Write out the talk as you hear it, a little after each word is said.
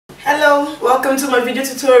Hello, welcome to my video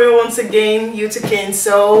tutorial once again. You too can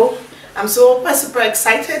sew. I'm super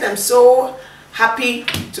excited. I'm so happy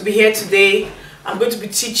to be here today. I'm going to be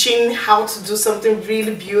teaching how to do something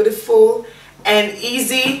really beautiful and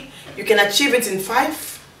easy. You can achieve it in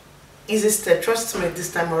 5 easy steps. Trust me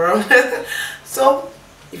this time around. So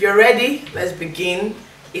if you're ready, let's begin.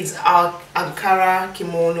 It's our Ankara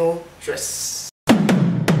kimono dress.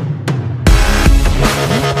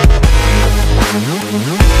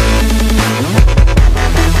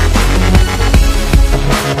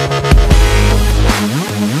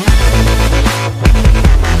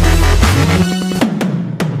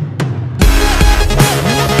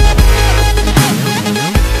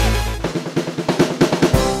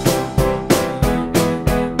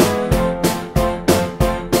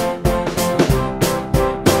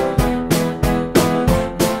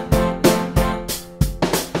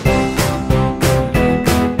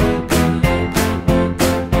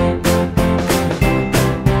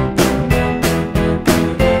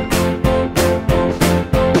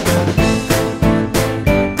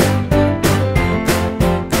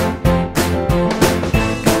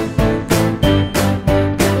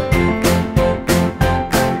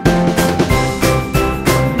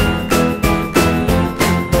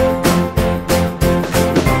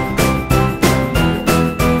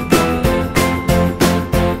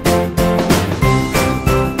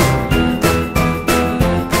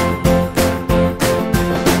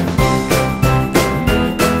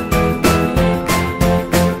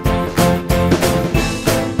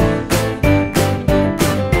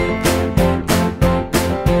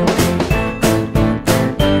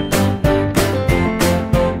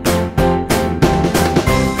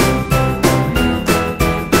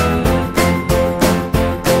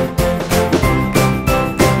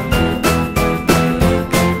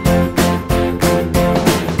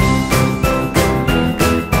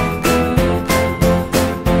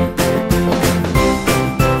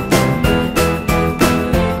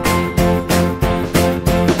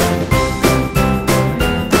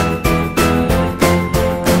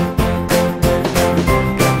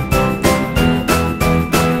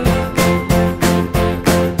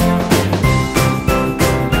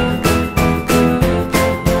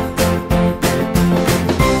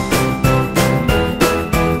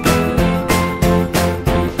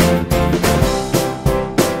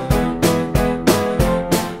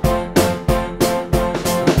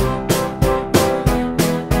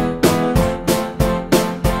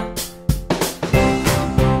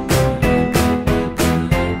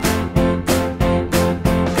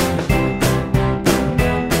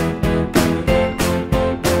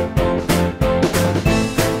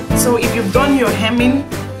 So if you've done your hemming,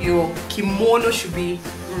 your kimono should be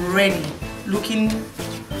ready. Looking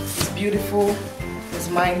as beautiful as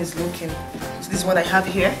mine is looking. So this is what I have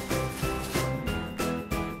here.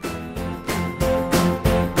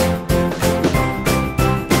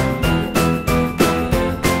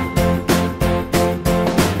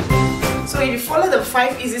 So if you follow the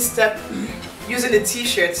 5 easy steps using the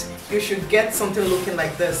t-shirt, you should get something looking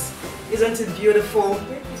like this. Isn't it beautiful?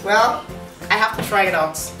 Well, I have to try it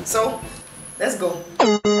out. So, let's go.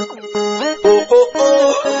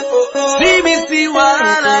 See me see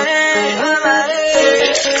wahala day,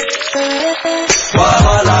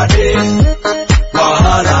 wahala day,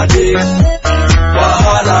 wahala day,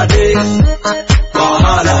 wahala day,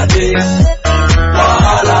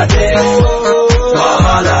 wahala day,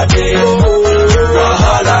 wahala day,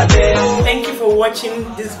 wahala day. Thank you for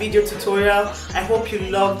watching this video tutorial. I hope you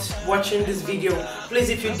loved watching this video. Please,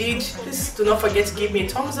 if you did, please do not forget to give me a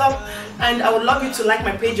thumbs up, and I would love you to like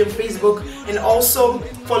my page on Facebook and also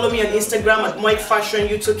follow me on Instagram at Moik Fashion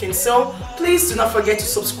You Too Can Sew. Please do not forget to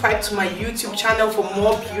subscribe to my YouTube channel for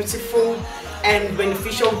more beautiful and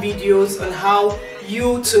beneficial videos on how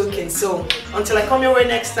you too can sew. Until I come your way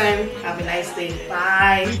next time, have a nice day.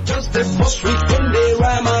 Bye.